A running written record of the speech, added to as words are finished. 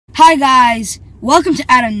Hi guys, welcome to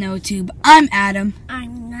Adam NoTube. I'm Adam.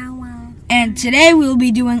 I'm Noah. And today we will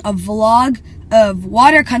be doing a vlog of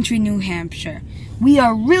Watercountry, New Hampshire. We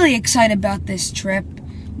are really excited about this trip.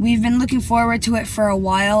 We've been looking forward to it for a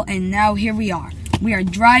while, and now here we are. We are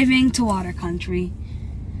driving to Watercountry.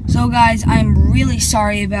 So guys, I'm really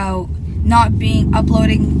sorry about not being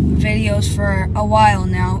uploading videos for a while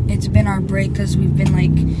now. It's been our break because we've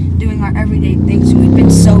been doing our everyday things. We've been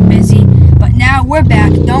so busy. But now we're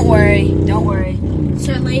back. Don't worry. It's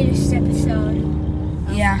our latest episode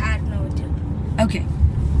of Adam NoTube. Okay.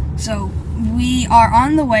 So we are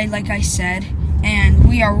on the way, like I said, and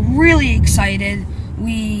we are really excited.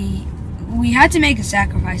 We had to make a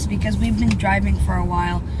sacrifice because we've been driving for a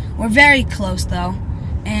while. We're very close though,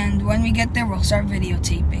 and when we get there, we'll start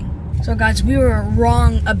videotaping. So guys, we were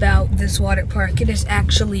wrong about this water park. It is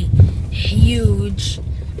actually huge.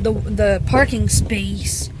 The parking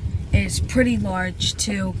space is pretty large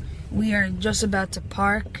too. We are just about to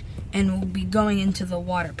park and we'll be going into the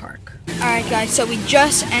water park. Alright guys, so we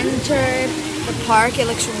just entered the park. It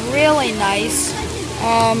looks really nice.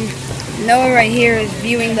 Noah right here is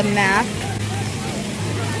viewing the map.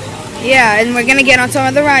 Yeah, and we're gonna get on some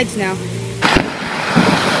of the rides now.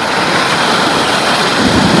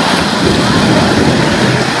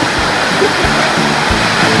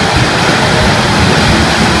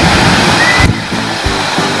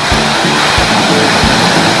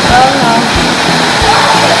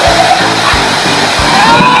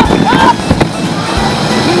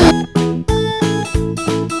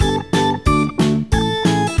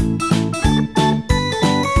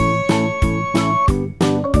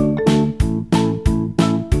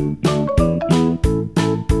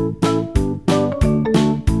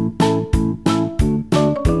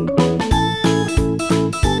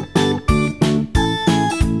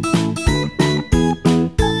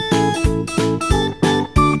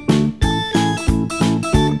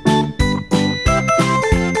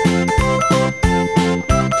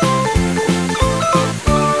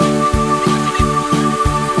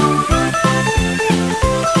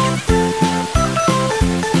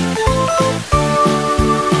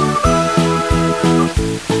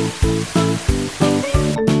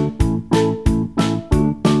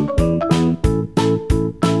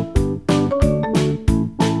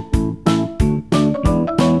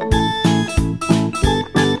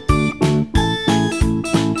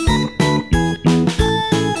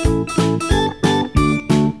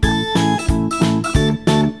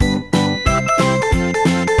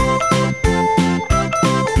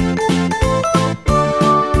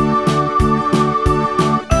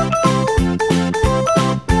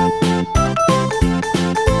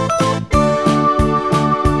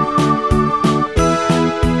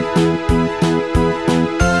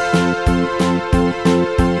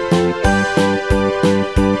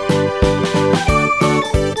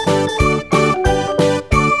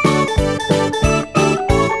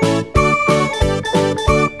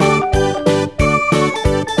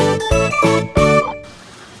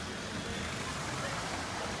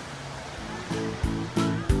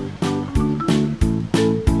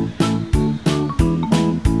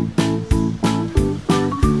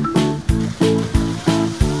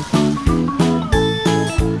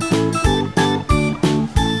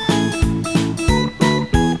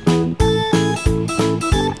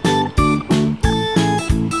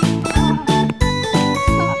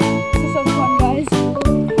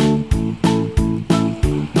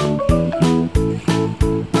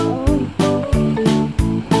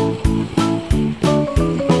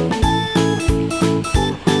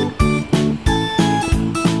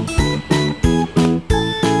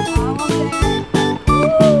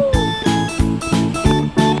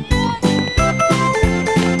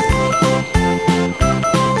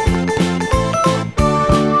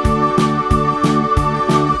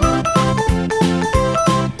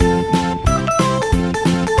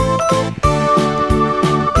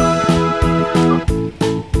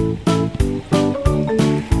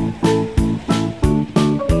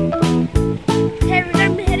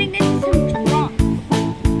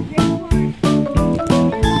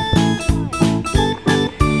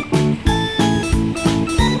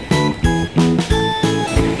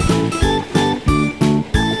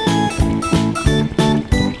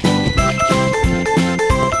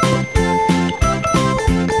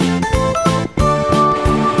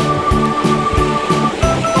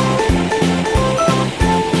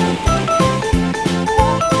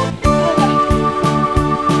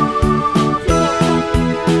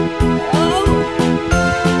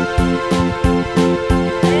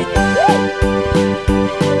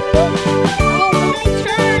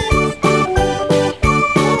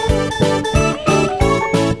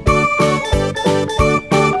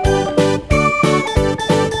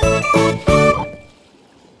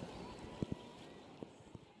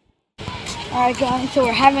 Alright guys, so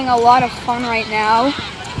we're having a lot of fun right now,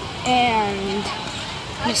 and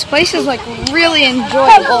this place is like really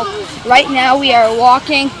enjoyable. Right now we are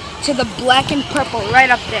walking to the black and purple right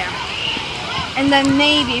up there. And then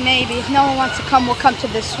maybe, if no one wants to come, we'll come to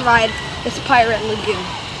this ride, this Pirate Lagoon.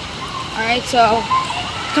 Alright, so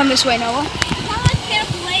come this way, Noah. It's not like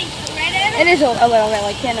Cannibal Lake, right? It is a little bit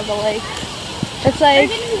like Cannibal Lake. It's like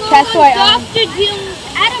That's why Adam,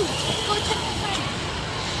 go check the side.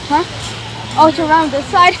 Huh? Oh, it's around this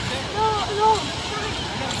side? No.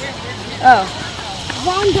 Oh.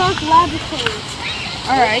 Von Dark Laboratory.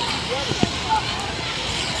 Alright.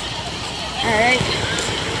 Alright.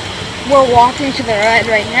 We're walking to the ride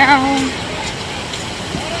right now.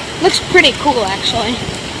 Looks pretty cool, actually.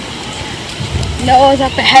 Noah's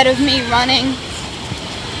at the head of me running.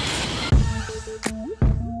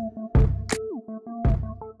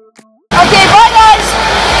 Okay, bye guys!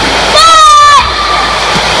 Bye!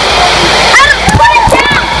 Adam, put it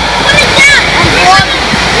down! Put it down! I'm walking.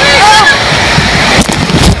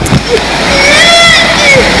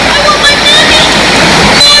 I want my mommy!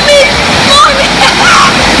 Mommy! Mommy! I want my mom!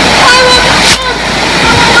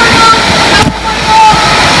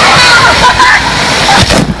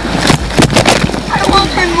 I want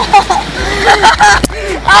my mom!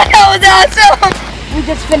 I know, that's awesome! We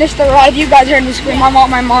just finished the ride. You guys heard me scream, I want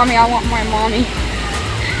my mommy, I want my mommy.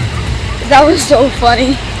 That was so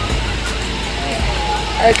funny.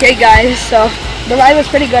 Okay guys, so the ride was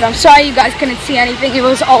pretty good. I'm sorry you guys couldn't see anything. It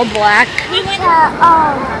was all black. We went to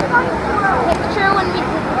picture when we did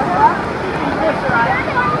this ride.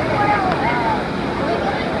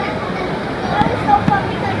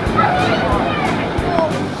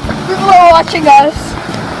 People are watching us.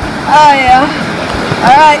 Oh yeah.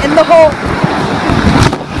 Alright, in the hole.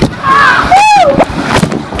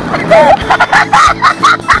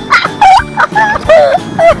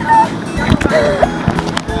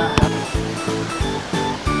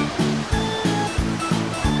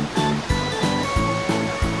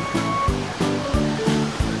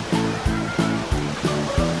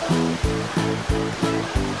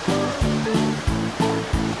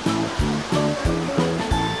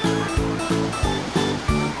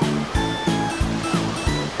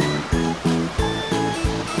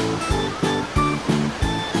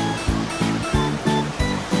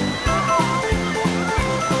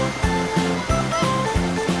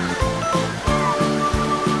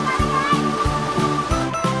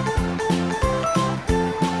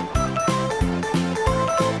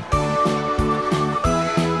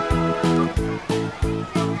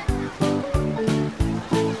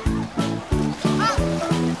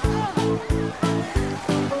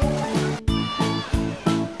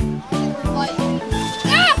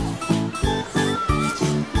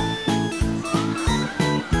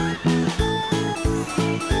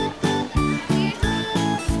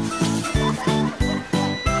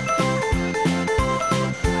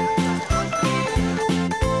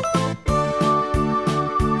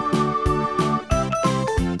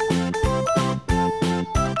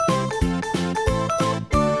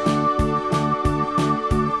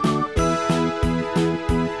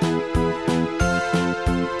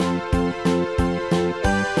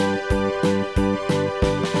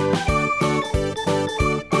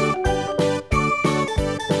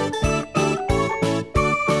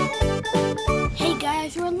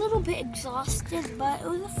 Exhausted, but it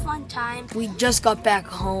was a fun time. We just got back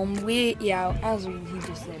home. As he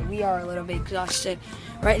just said, we are a little bit exhausted.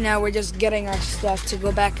 Right now we're just getting our stuff to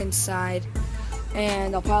go back inside,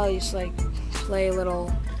 and I'll probably just like play a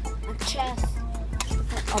little chess.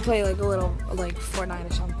 I'll play like a little like Fortnite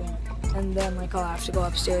or something, and then like I'll have to go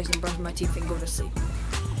upstairs and brush my teeth and go to sleep.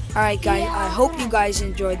 Alright guys, I hope you guys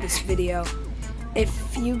enjoyed this video.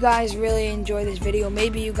 If you guys really enjoy this video,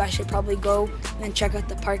 maybe you guys should probably go and check out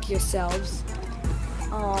the park yourselves.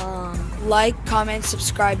 Like, comment,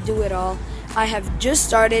 subscribe, do it all. I have just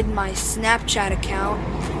started my Snapchat account.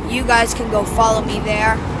 You guys can go follow me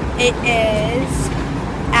there. It is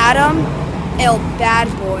Adam El Bad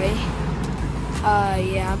Boy.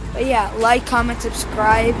 But yeah, like, comment,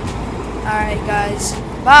 subscribe. Alright guys,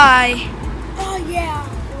 bye. Oh yeah.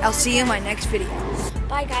 I'll see you in my next video.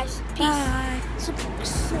 Bye guys. Peace. Bye.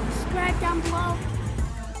 Subscribe down below.